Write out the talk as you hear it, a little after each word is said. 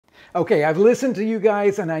Okay, I've listened to you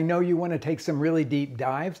guys and I know you want to take some really deep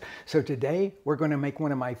dives. So today we're going to make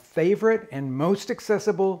one of my favorite and most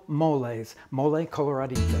accessible moles, mole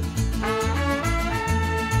coloradito.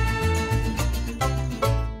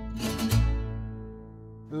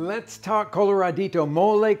 Let's talk Coloradito,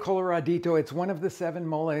 mole Coloradito. It's one of the 7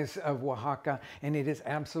 moles of Oaxaca, and it is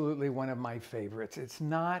absolutely one of my favorites. It's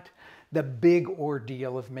not the big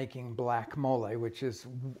ordeal of making black mole, which is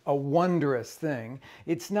a wondrous thing.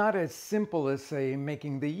 It's not as simple as, say,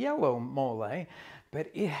 making the yellow mole,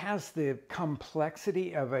 but it has the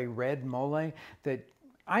complexity of a red mole that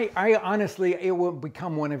I honestly, it will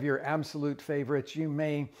become one of your absolute favorites. You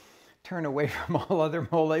may turn away from all other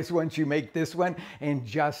moles once you make this one and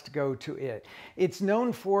just go to it. It's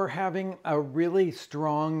known for having a really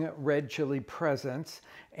strong red chili presence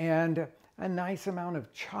and a nice amount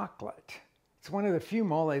of chocolate. It's one of the few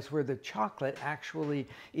moles where the chocolate actually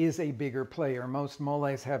is a bigger player. Most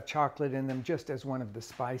moles have chocolate in them just as one of the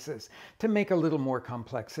spices to make a little more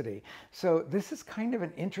complexity. So this is kind of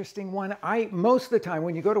an interesting one. Most of the time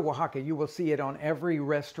when you go to Oaxaca, you will see it on every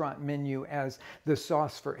restaurant menu as the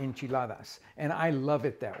sauce for enchiladas. And I love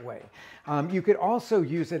it that way. You could also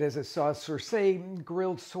use it as a sauce for, say,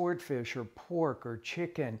 grilled swordfish or pork or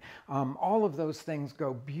chicken. All of those things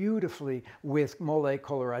go beautifully with mole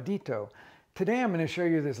coloradito. Today I'm going to show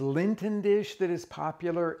you this Lenten dish that is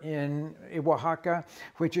popular in Oaxaca,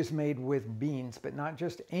 which is made with beans, but not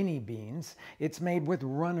just any beans. It's made with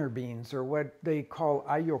runner beans, or what they call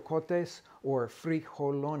ayocotes or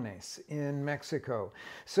frijolones in Mexico.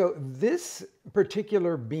 So this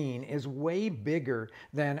particular bean is way bigger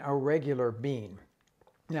than a regular bean.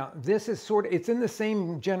 Now, this is it's in the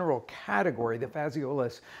same general category, the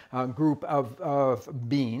Phaseolus group of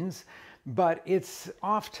beans, but it's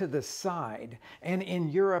off to the side. And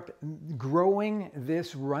in Europe, growing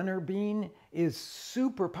this runner bean is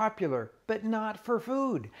super popular, but not for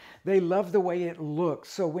food. They love the way it looks.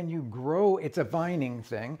 So when you grow, it's a vining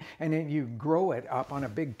thing, and then you grow it up on a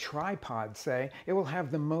big tripod, say, it will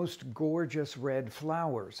have the most gorgeous red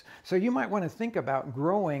flowers. So you might want to think about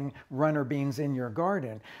growing runner beans in your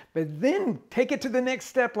garden, but then take it to the next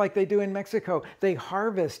step like they do in Mexico. They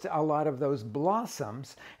harvest a lot of those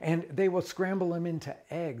blossoms and they will scramble them into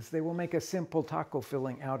eggs. They will make a simple taco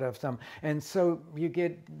filling out of them. And so you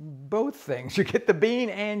get both things. You get the bean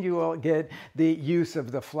and you will get the use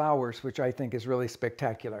of the flowers, which I think is really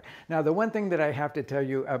spectacular. Now, the one thing that I have to tell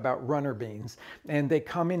you about runner beans, and they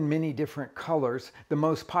come in many different colors. The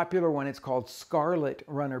most popular one is called scarlet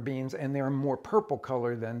runner beans, and they're more purple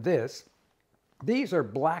color than this. These are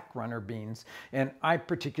black runner beans, and I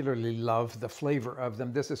particularly love the flavor of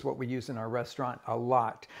them. This is what we use in our restaurant a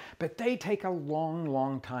lot, but they take a long,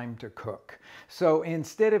 long time to cook. So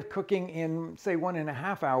instead of cooking in, say,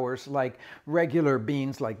 1.5 hours like regular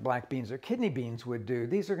beans, like black beans or kidney beans would do,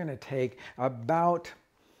 these are going to take about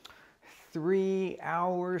 3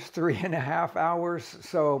 hours, 3.5 hours.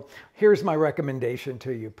 So here's my recommendation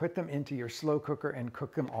to you. Put them into your slow cooker and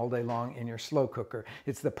cook them all day long in your slow cooker.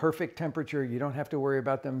 It's the perfect temperature. You don't have to worry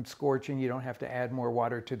about them scorching. You don't have to add more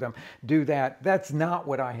water to them. Do that. That's not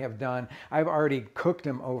what I have done. I've already cooked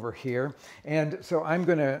them over here. And so I'm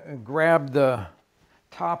going to grab the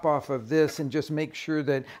top off of this and just make sure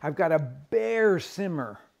that I've got a bare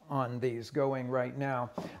simmer on these going right now.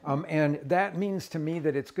 And that means to me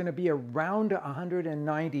that it's going to be around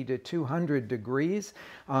 190 to 200 degrees.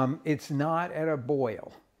 It's not at a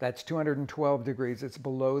boil. That's 212 degrees. It's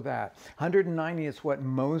below that. 190 is what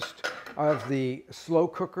most of the slow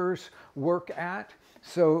cookers work at.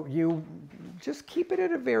 So you just keep it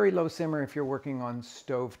at a very low simmer if you're working on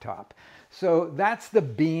stovetop. So that's the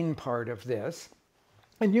bean part of this.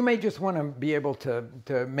 And you may just want to be able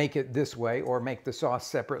to make it this way or make the sauce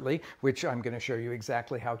separately, which I'm going to show you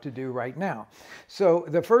exactly how to do right now. So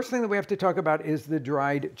the first thing that we have to talk about is the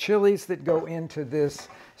dried chilies that go into this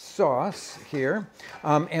sauce here.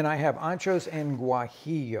 And I have anchos and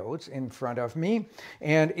guajillos in front of me.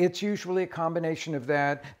 And it's usually a combination of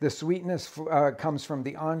that. The sweetness comes from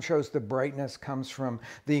the anchos. The brightness comes from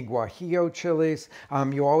the guajillo chilies.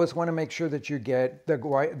 You always want to make sure that you get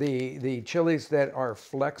the chilies that are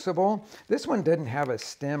flexible. This one didn't have a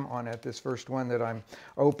stem on it, this first one that I'm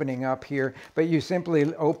opening up here, but you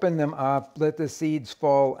simply open them up, let the seeds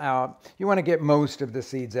fall out. You want to get most of the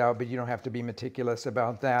seeds out, but you don't have to be meticulous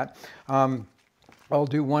about that. I'll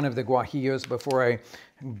do one of the guajillos before I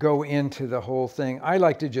go into the whole thing. I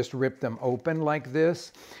like to just rip them open like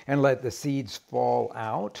this and let the seeds fall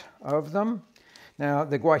out of them. Now,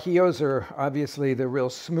 the guajillos are obviously the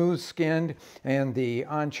real smooth-skinned, and the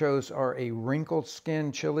anchos are a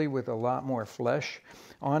wrinkled-skinned chili with a lot more flesh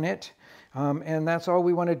on it. And that's all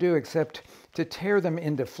we want to do, except to tear them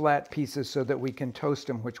into flat pieces so that we can toast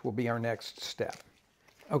them, which will be our next step.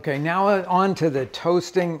 Okay, now on to the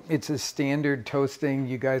toasting. It's a standard toasting.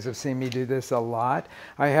 You guys have seen me do this a lot.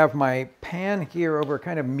 I have my pan here over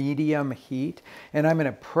kind of medium heat, and I'm going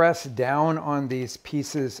to press down on these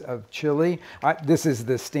pieces of chili. This is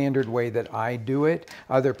the standard way that I do it.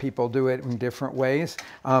 Other people do it in different ways,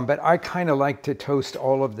 but I kind of like to toast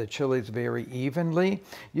all of the chilies very evenly,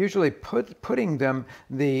 usually putting them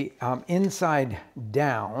the inside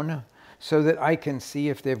down, so that I can see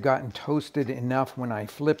if they've gotten toasted enough when I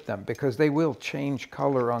flip them, because they will change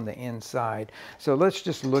color on the inside. So let's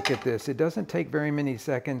just look at this. It doesn't take very many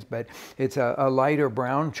seconds, but it's a lighter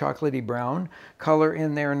brown, chocolatey brown color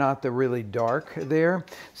in there, not the really dark there.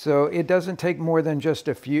 So it doesn't take more than just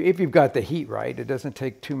a few, if you've got the heat right, it doesn't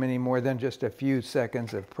take too many more than just a few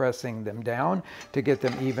seconds of pressing them down to get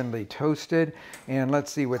them evenly toasted. And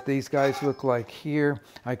let's see what these guys look like here.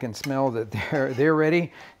 I can smell that they're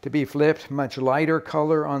ready to be flipped. Much lighter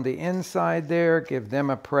color on the inside there. Give them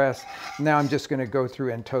a press. Now I'm just going to go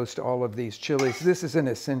through and toast all of these chilies. This is an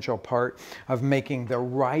essential part of making the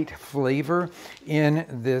right flavor in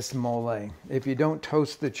this mole. If you don't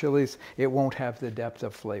toast the chilies, it won't have the depth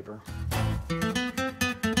of flavor.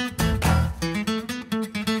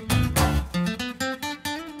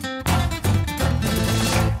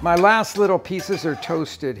 My last little pieces are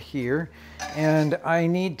toasted here, and I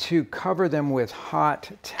need to cover them with hot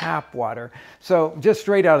tap water. So just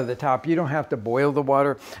straight out of the top, you don't have to boil the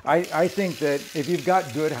water. I think that if you've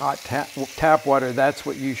got good hot tap water, that's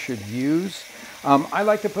what you should use. I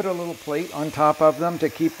like to put a little plate on top of them to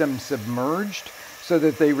keep them submerged so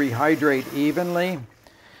that they rehydrate evenly.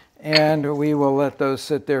 And we will let those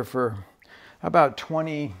sit there for about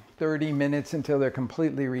 20-30 minutes until they're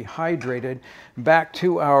completely rehydrated. Back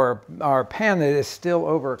to our pan that is still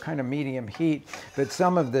over kind of medium heat, but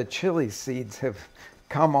some of the chili seeds have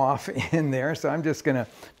come off in there. So I'm just gonna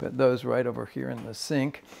put those right over here in the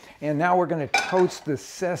sink. And now we're gonna toast the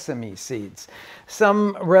sesame seeds.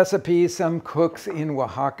 Some recipes, some cooks in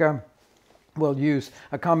Oaxaca will use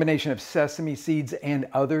a combination of sesame seeds and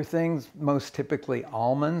other things, most typically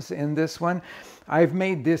almonds in this one. I've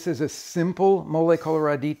made this as a simple mole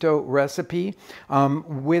coloradito recipe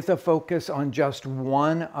with a focus on just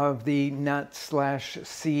one of the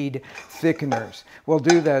nut/seed thickeners. We'll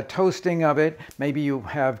do the toasting of it. Maybe you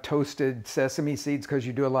have toasted sesame seeds because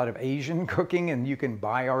you do a lot of Asian cooking and you can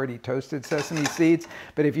buy already toasted sesame seeds.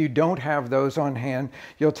 But if you don't have those on hand,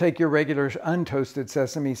 you'll take your regular untoasted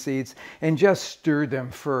sesame seeds and just stir them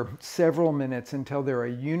for several minutes until they're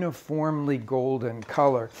a uniformly golden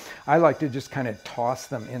color. I like to just kind of toss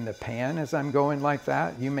them in the pan as I'm going like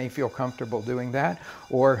that. You may feel comfortable doing that,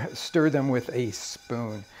 or stir them with a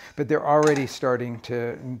spoon. But they're already starting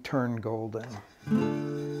to turn golden.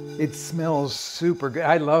 It smells super good.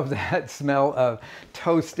 I love that smell of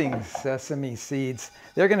toasting sesame seeds.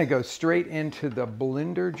 They're going to go straight into the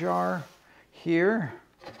blender jar here.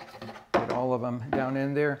 Put all of them down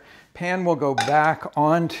in there. Pan will go back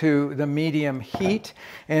onto the medium heat,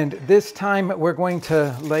 and this time we're going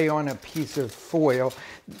to lay on a piece of foil.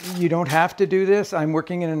 You don't have to do this. I'm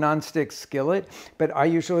working in a nonstick skillet, but I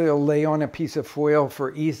usually will lay on a piece of foil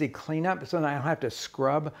for easy cleanup so that I don't have to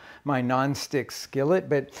scrub my nonstick skillet,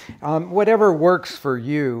 but whatever works for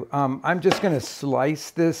you. I'm just going to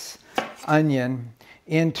slice this onion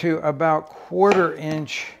into about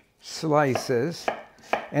 1/4-inch slices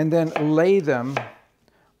and then lay them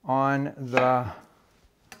on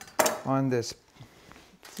this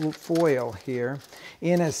foil here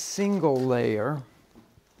in a single layer,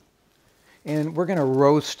 and we're going to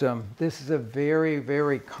roast them. This is a very,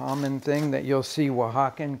 very common thing that you'll see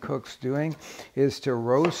Oaxacan cooks doing, is to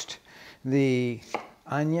roast the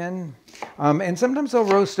onion, and sometimes they'll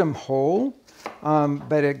roast them whole,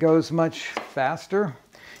 but it goes much faster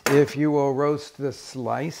if you will roast the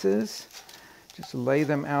slices. Just lay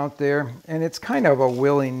them out there, and it's kind of a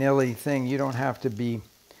willy-nilly thing. You don't have to be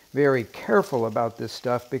very careful about this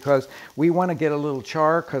stuff because we want to get a little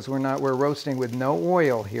char because we're roasting with no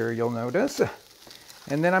oil here, you'll notice.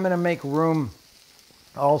 And then I'm going to make room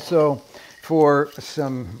also for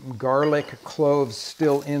some garlic cloves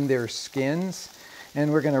still in their skins,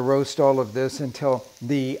 and we're going to roast all of this until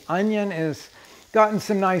the onion is gotten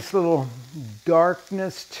some nice little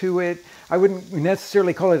darkness to it. I wouldn't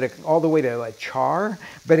necessarily call it all the way to a char,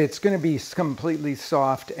 but it's going to be completely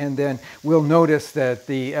soft. And then we'll notice that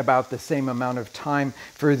about the same amount of time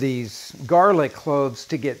for these garlic cloves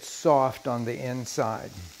to get soft on the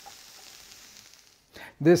inside.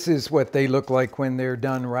 This is what they look like when they're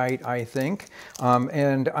done right, I think.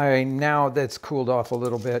 And I, now that's cooled off a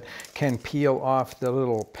little bit, can peel off the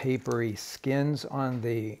little papery skins on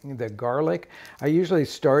the garlic. I usually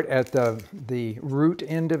start at the root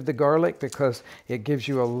end of the garlic because it gives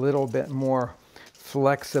you a little bit more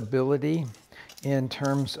flexibility in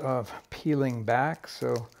terms of peeling back,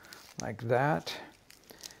 so like that.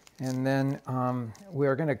 And then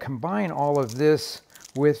we're going to combine all of this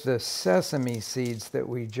with the sesame seeds that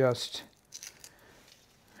we just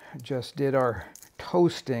did our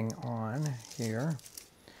toasting on here.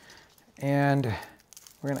 And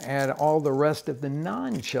we're going to add all the rest of the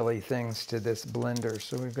non-chili things to this blender.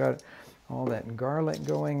 So we've got all that garlic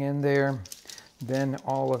going in there, then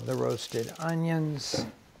all of the roasted onions.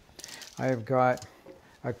 I've got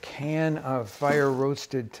a can of fire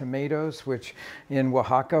roasted tomatoes, which in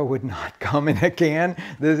Oaxaca would not come in a can.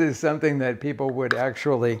 This is something that people would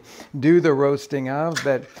actually do the roasting of,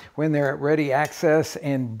 but when they're at ready access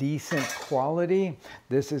and decent quality,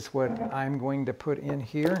 this is what I'm going to put in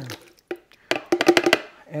here.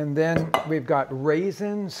 And then we've got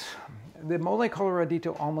raisins. The mole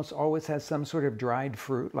coloradito almost always has some sort of dried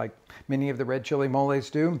fruit, like many of the red chili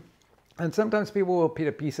moles do. And sometimes people will put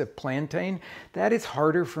a piece of plantain. That is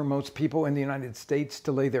harder for most people in the United States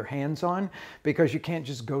to lay their hands on because you can't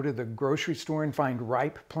just go to the grocery store and find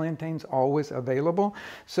ripe plantains always available.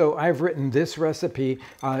 So I've written this recipe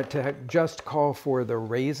to just call for the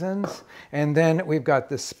raisins. And then we've got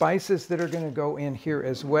the spices that are going to go in here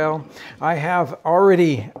as well. I have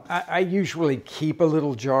already, I usually keep a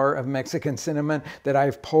little jar of Mexican cinnamon that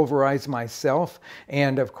I've pulverized myself.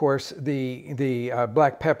 And of course the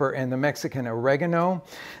black pepper and the Mexican oregano.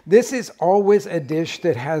 This is always a dish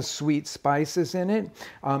that has sweet spices in it.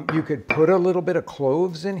 You could put a little bit of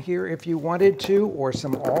cloves in here if you wanted to, or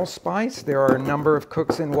some allspice. There are a number of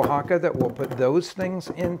cooks in Oaxaca that will put those things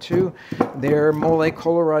into their mole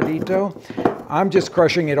coloradito. I'm just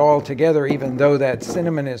crushing it all together, even though that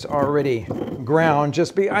cinnamon is already ground.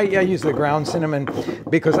 I use the ground cinnamon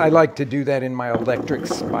because I like to do that in my electric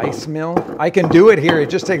spice mill. I can do it here. It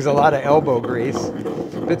just takes a lot of elbow grease.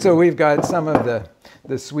 But so we've got some of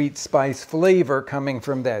the sweet spice flavor coming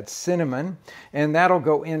from that cinnamon, and that'll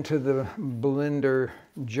go into the blender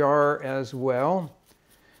jar as well.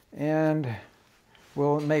 And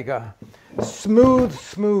we'll make a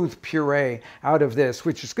smooth puree out of this,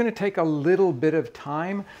 which is going to take a little bit of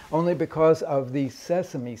time only because of the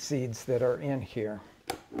sesame seeds that are in here.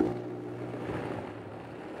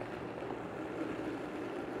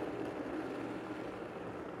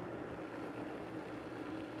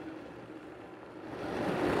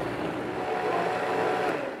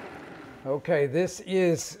 Okay, this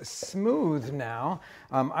is smooth now.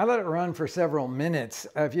 I let it run for several minutes.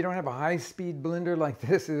 If you don't have a high-speed blender like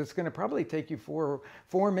this, it's going to probably take you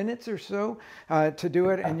four minutes or so to do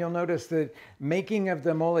it. And you'll notice that making of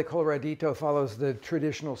the mole coloradito follows the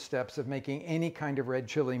traditional steps of making any kind of red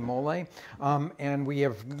chili mole. And we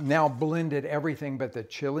have now blended everything but the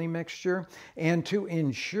chili mixture. And to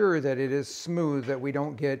ensure that it is smooth, that we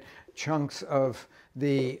don't get chunks of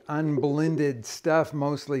the unblended stuff,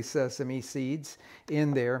 mostly sesame seeds,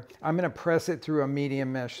 in there, I'm going to press it through a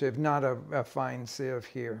medium mesh sieve, not a fine sieve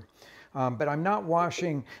here. But I'm not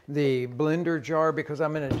washing the blender jar because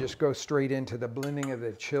I'm going to just go straight into the blending of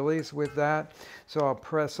the chilies with that. So I'll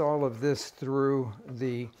press all of this through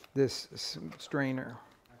this strainer.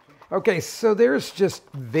 Okay, so there's just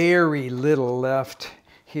very little left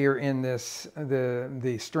here in this,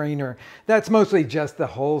 the strainer. That's mostly just the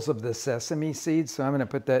hulls of the sesame seeds. So I'm going to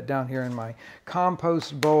put that down here in my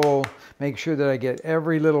compost bowl, make sure that I get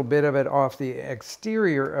every little bit of it off the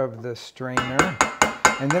exterior of the strainer.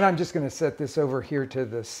 And then I'm just going to set this over here to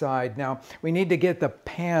the side. Now, we need to get the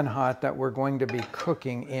pan hot that we're going to be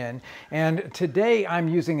cooking in. And today I'm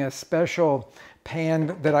using a special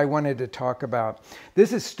pan that I wanted to talk about.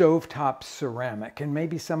 This is stovetop ceramic, and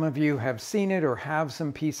maybe some of you have seen it or have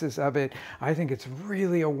some pieces of it. I think it's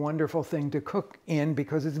really a wonderful thing to cook in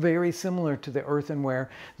because it's very similar to the earthenware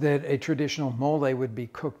that a traditional mole would be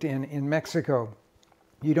cooked in Mexico.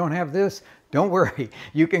 You don't have this? Don't worry,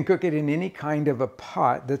 you can cook it in any kind of a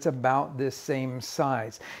pot that's about this same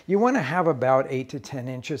size. You want to have about 8 to 10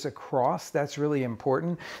 inches across. That's really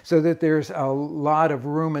important so that there's a lot of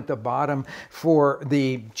room at the bottom for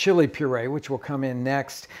the chili puree, which will come in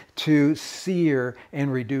next, to sear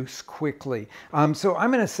and reduce quickly. So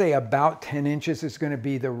I'm going to say about 10 inches is going to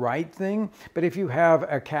be the right thing. But if you have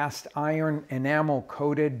a cast iron enamel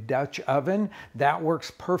coated Dutch oven, that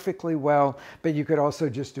works perfectly well. But you could also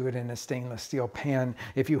just do it in a stainless stainless steel pan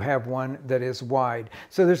if you have one that is wide.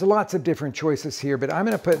 So there's lots of different choices here, but I'm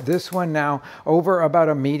going to put this one now over about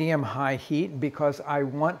a medium-high heat because I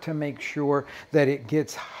want to make sure that it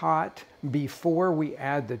gets hot before we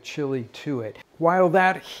add the chili to it. While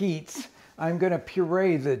that heats, I'm going to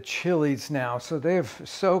puree the chilies now. So they've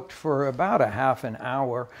soaked for about a half an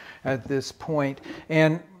hour at this point.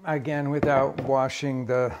 And again, without washing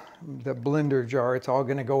the blender jar, it's all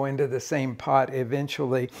going to go into the same pot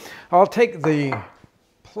eventually. I'll take the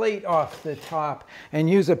plate off the top and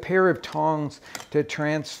use a pair of tongs to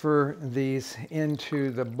transfer these into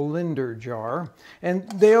the blender jar. And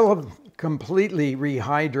they'll have completely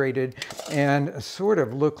rehydrated and sort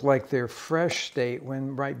of look like their fresh state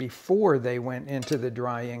when right before they went into the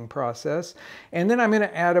drying process. And then I'm going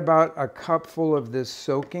to add about a cupful of this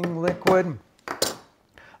soaking liquid.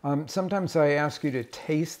 Sometimes I ask you to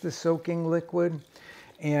taste the soaking liquid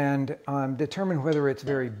and determine whether it's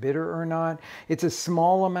very bitter or not. It's a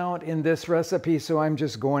small amount in this recipe, so I'm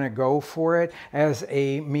just going to go for it as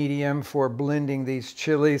a medium for blending these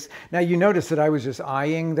chilies. Now you notice that I was just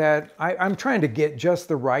eyeing that. I'm trying to get just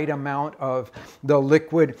the right amount of the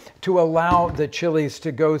liquid to allow the chilies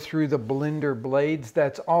to go through the blender blades.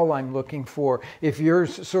 That's all I'm looking for. If you're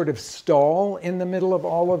sort of stall in the middle of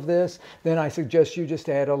all of this, then I suggest you just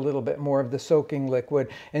add a little bit more of the soaking liquid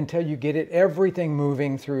until you get everything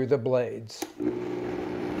moving through the blades.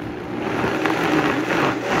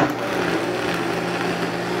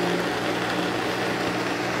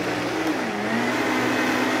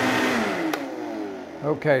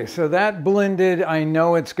 Okay, so that blended, I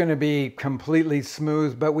know it's going to be completely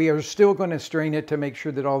smooth, but we are still going to strain it to make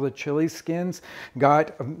sure that all the chili skins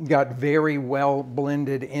got very well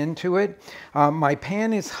blended into it. My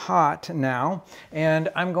pan is hot now, and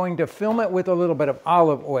I'm going to film it with a little bit of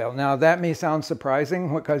olive oil. Now that may sound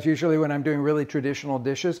surprising because usually when I'm doing really traditional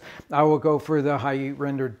dishes, I will go for the high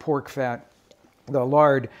rendered pork fat, the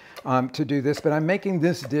lard, to do this, but I'm making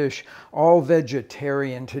this dish all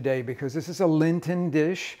vegetarian today because this is a Lenten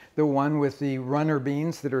dish, the one with the runner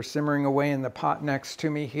beans that are simmering away in the pot next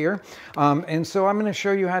to me here. And so I'm going to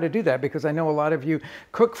show you how to do that because I know a lot of you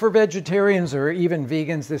cook for vegetarians or even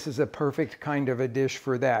vegans. This is a perfect kind of a dish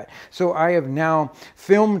for that. So I have now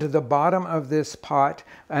filmed the bottom of this pot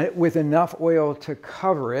with enough oil to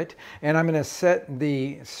cover it, and I'm going to set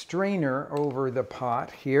the strainer over the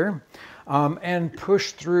pot here. And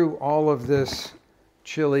push through all of this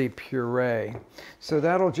chili puree. So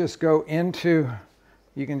that'll just go into,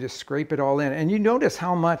 you can just scrape it all in. And you notice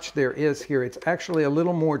how much there is here. It's actually a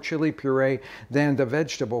little more chili puree than the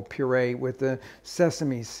vegetable puree with the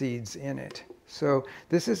sesame seeds in it. So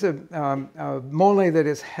this is a mole that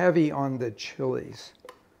is heavy on the chilies.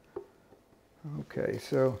 Okay,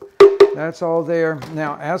 so that's all there.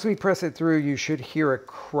 Now, as we press it through, you should hear a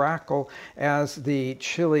crackle as the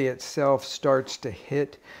chili itself starts to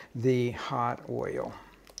hit the hot oil.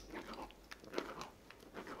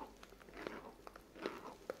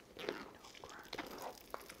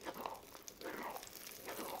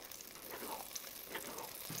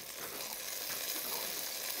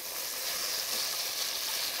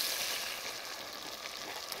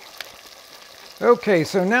 Okay,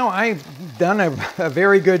 so now I've done a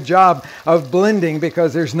very good job of blending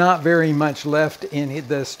because there's not very much left in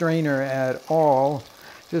the strainer at all.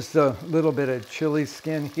 Just a little bit of chili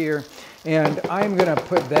skin here. And I'm going to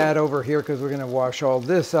put that over here because we're going to wash all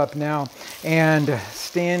this up now and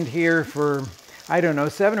stand here for, I don't know,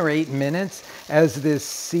 7 or 8 minutes as this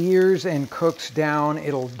sears and cooks down.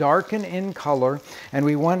 It'll darken in color, and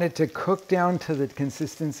we want it to cook down to the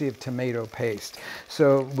consistency of tomato paste.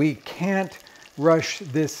 So we can't rush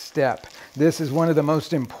this step. This is one of the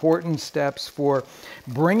most important steps for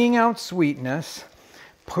bringing out sweetness,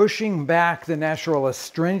 pushing back the natural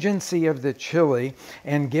astringency of the chili,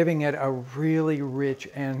 and giving it a really rich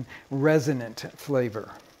and resonant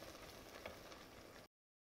flavor.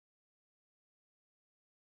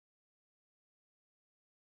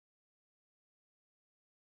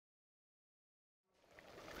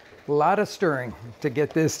 A lot of stirring to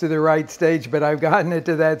get this to the right stage, but I've gotten it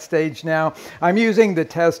to that stage now. I'm using the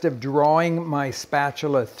test of drawing my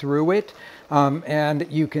spatula through it, and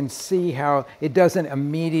you can see how it doesn't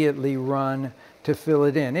immediately run to fill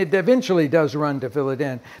it in. It eventually does run to fill it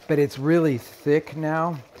in, but it's really thick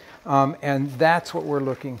now. And that's what we're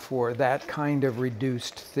looking for, that kind of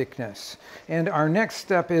reduced thickness. And our next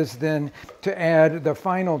step is then to add the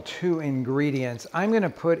final 2 ingredients. I'm going to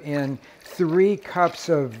put in 3 cups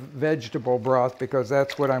of vegetable broth because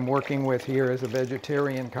that's what I'm working with here as a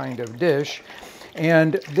vegetarian kind of dish.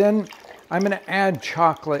 And then I'm going to add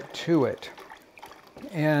chocolate to it.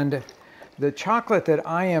 And the chocolate that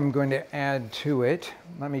I am going to add to it,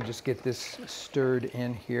 let me just get this stirred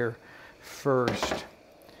in here first.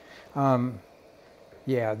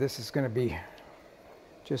 Yeah, this is going to be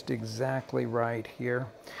just exactly right here.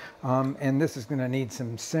 And this is going to need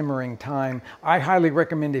some simmering time. I highly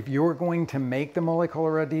recommend, if you're going to make the mole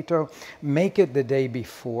coloradito, make it the day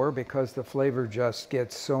before, because the flavor just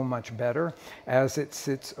gets so much better as it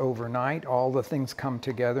sits overnight. All the things come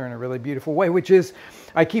together in a really beautiful way, which is,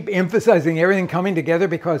 I keep emphasizing everything coming together,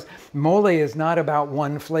 because mole is not about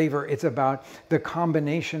one flavor. It's about the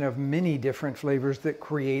combination of many different flavors that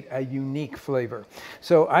create a unique flavor.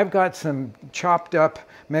 So I've got some chopped up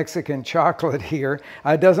Mexican chocolate here.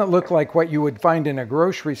 It doesn't look like what you would find in a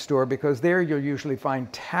grocery store, because there you'll usually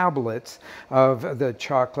find tablets of the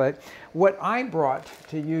chocolate. What I brought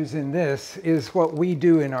to use in this is what we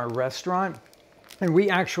do in our restaurant. And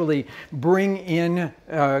we actually bring in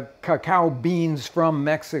cacao beans from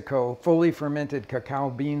Mexico, fully fermented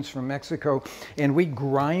cacao beans from Mexico, and we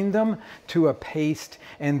grind them to a paste,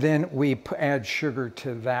 and then we add sugar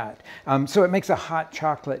to that. So it makes a hot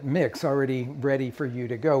chocolate mix already ready for you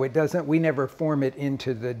to go. It doesn't, we never form it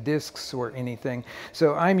into the discs or anything.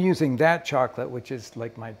 So I'm using that chocolate, which is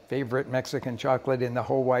like my favorite Mexican chocolate in the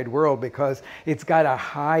whole wide world, because it's got a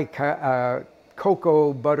high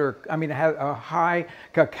cocoa butter, it has a high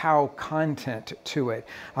cacao content to it.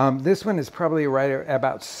 This one is probably right at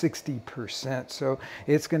about 60%, so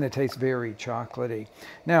it's going to taste very chocolatey.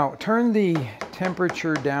 Now, turn the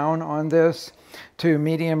temperature down on this to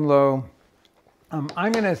medium-low.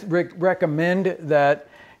 I'm going to recommend that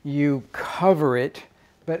you cover it,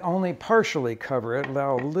 but only partially cover it.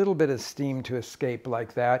 Allow a little bit of steam to escape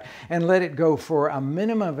like that, and let it go for a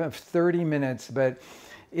minimum of 30 minutes, but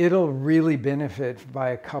it'll really benefit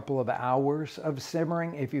by a couple of hours of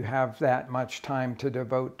simmering if you have that much time to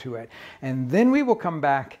devote to it. And then we will come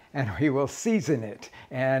back and we will season it,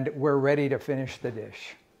 and we're ready to finish the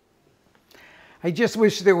dish. I just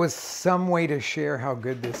wish there was some way to share how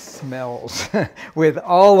good this smells with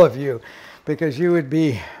all of you, because you would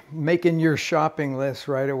be making your shopping list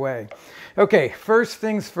right away. Okay, first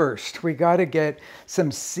things first, we got to get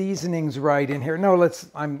some seasonings right in here. No,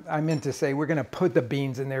 I meant to say we're going to put the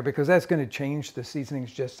beans in there, because that's going to change the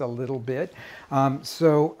seasonings just a little bit.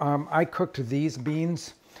 I cooked these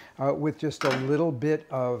beans with just a little bit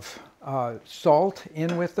of salt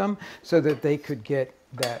in with them, so that they could get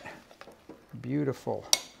that beautiful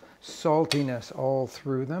saltiness all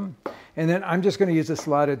through them. And then I'm just going to use a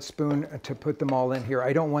slotted spoon to put them all in here.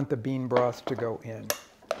 I don't want the bean broth to go in.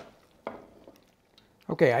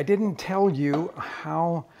 Okay, I didn't tell you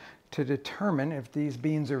how to determine if these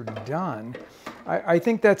beans are done. I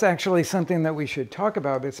think that's actually something that we should talk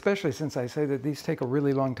about, especially since I say that these take a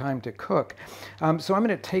really long time to cook. So I'm going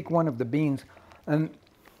to take one of the beans, and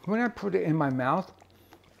when I put it in my mouth,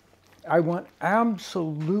 I want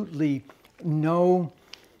absolutely no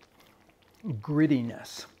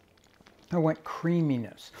grittiness. I want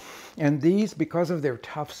creaminess. And these, because of their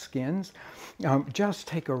tough skins, just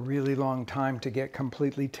take a really long time to get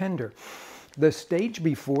completely tender. The stage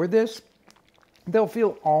before this, they'll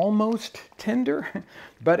feel almost tender,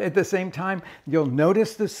 but at the same time, you'll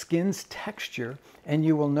notice the skin's texture, and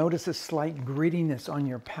you will notice a slight grittiness on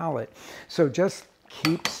your palate. So just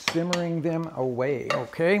keep simmering them away,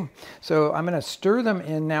 okay? So I'm going to stir them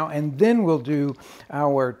in now, and then we'll do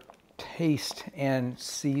our taste and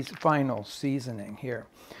final seasoning here.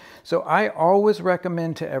 So I always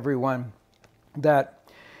recommend to everyone that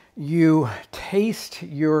you taste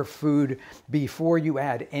your food before you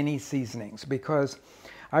add any seasonings, because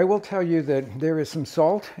I will tell you that there is some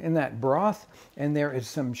salt in that broth, and there is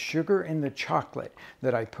some sugar in the chocolate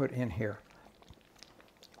that I put in here.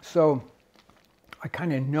 So I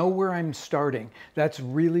kind of know where I'm starting. That's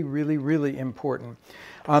really, really, really important.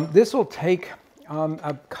 This will take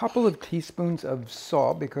a couple of teaspoons of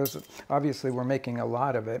salt, because obviously we're making a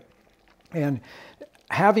lot of it. And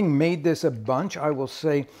having made this a bunch, I will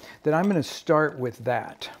say that I'm going to start with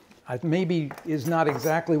that. Maybe is not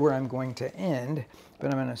exactly where I'm going to end, but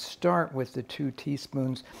I'm going to start with the 2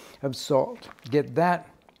 teaspoons of salt. Get that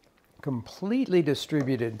completely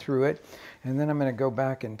distributed through it, and then I'm going to go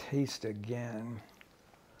back and taste again.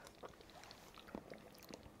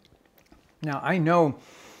 Now, I know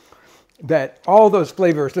that all those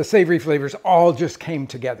flavors, the savory flavors, all just came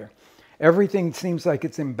together. Everything seems like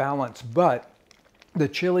it's in balance, but the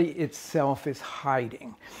chili itself is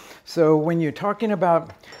hiding. So when you're talking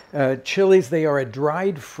about chilies, they are a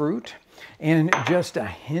dried fruit, and just a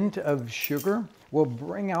hint of sugar will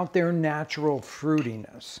bring out their natural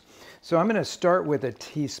fruitiness. So I'm going to start with a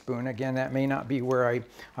teaspoon. Again, that may not be where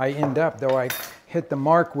I end up, though I hit the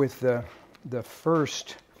mark with the the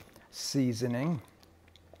first seasoning.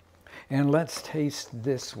 And let's taste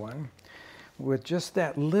this one with just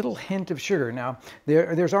that little hint of sugar. Now,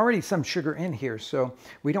 there's already some sugar in here, so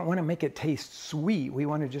we don't want to make it taste sweet. We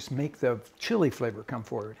want to just make the chili flavor come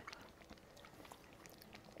forward.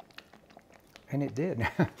 And it did.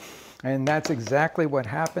 And that's exactly what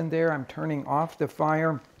happened there. I'm turning off the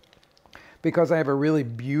fire because I have a really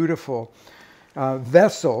beautiful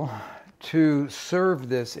vessel to serve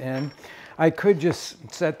this in. I could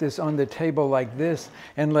just set this on the table like this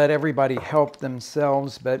and let everybody help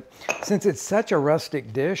themselves, but since it's such a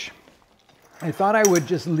rustic dish, I thought I would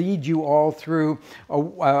just lead you all through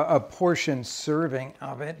a portion serving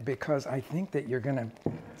of it, because I think that you're going to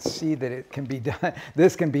see that it can be done.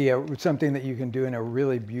 This can be something that you can do in a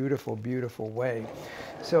really beautiful, beautiful way.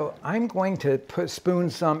 So I'm going to spoon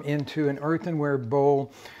some into an earthenware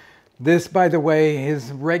bowl. This, by the way,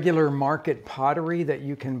 is regular market pottery that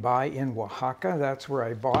you can buy in Oaxaca. That's where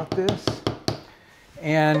I bought this.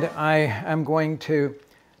 And I am going to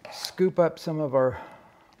scoop up some of our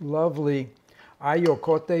lovely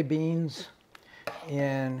ayocote beans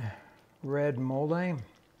in red mole.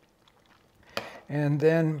 And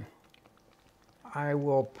then I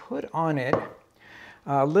will put on it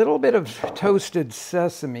a little bit of toasted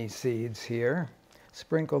sesame seeds here.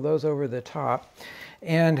 Sprinkle those over the top.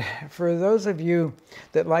 And for those of you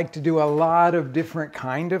that like to do a lot of different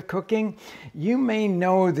kind of cooking, you may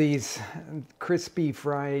know these crispy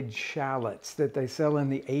fried shallots that they sell in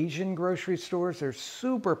the Asian grocery stores. They're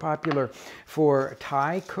super popular for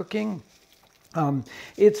Thai cooking.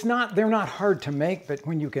 They're not hard to make, but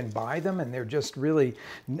when you can buy them, and they're just really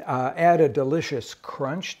add a delicious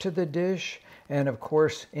crunch to the dish. And of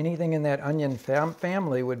course, anything in that onion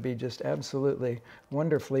family would be just absolutely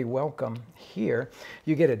wonderfully welcome here.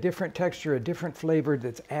 You get a different texture, a different flavor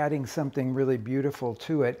that's adding something really beautiful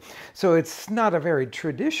to it. So it's not a very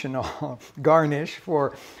traditional garnish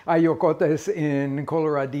for ayocotes in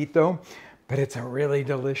Coloradito, but it's a really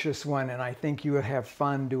delicious one. And I think you would have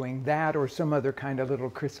fun doing that or some other kind of little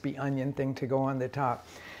crispy onion thing to go on the top.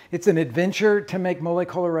 It's an adventure to make mole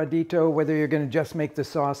coloradito, whether you're going to just make the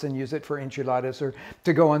sauce and use it for enchiladas or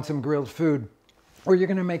to go on some grilled food, or you're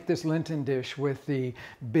going to make this Lenten dish with the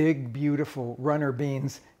big, beautiful runner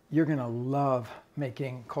beans. You're going to love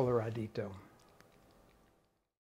making coloradito.